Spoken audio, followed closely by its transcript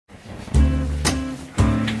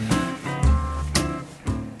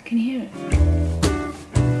Can you hear it?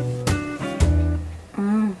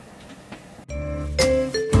 Mm.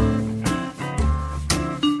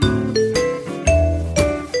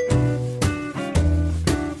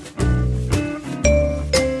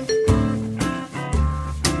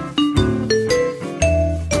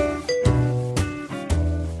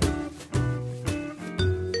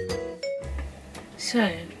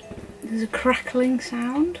 So, there's a crackling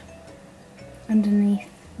sound underneath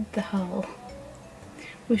the hull,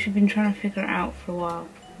 which we've been trying to figure out for a while.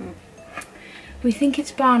 We think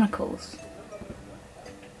it's barnacles.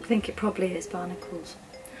 I think it probably is barnacles.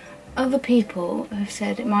 Other people have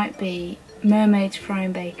said it might be mermaids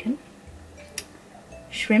frying bacon,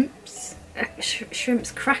 shrimps.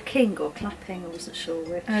 Shrimps cracking or clapping, I wasn't sure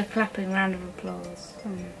which. Clapping, round of applause.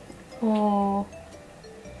 Or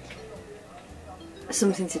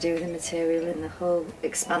something to do with the material in the hull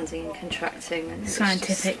expanding and contracting. And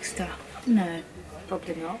scientific stuff. No.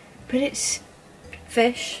 Probably not. But it's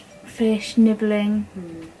fish. Fish nibbling.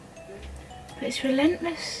 But it's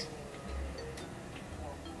relentless.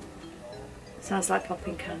 Sounds like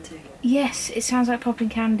popping candy. Yes, it sounds like popping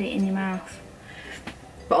candy in your mouth.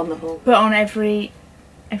 But on the hull. But on every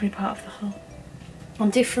part of the hull. On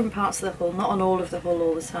different parts of the hull, not on all of the hull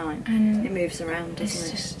all the time. And it moves around, doesn't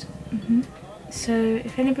it? Just, So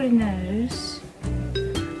if anybody knows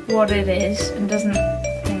what it is and doesn't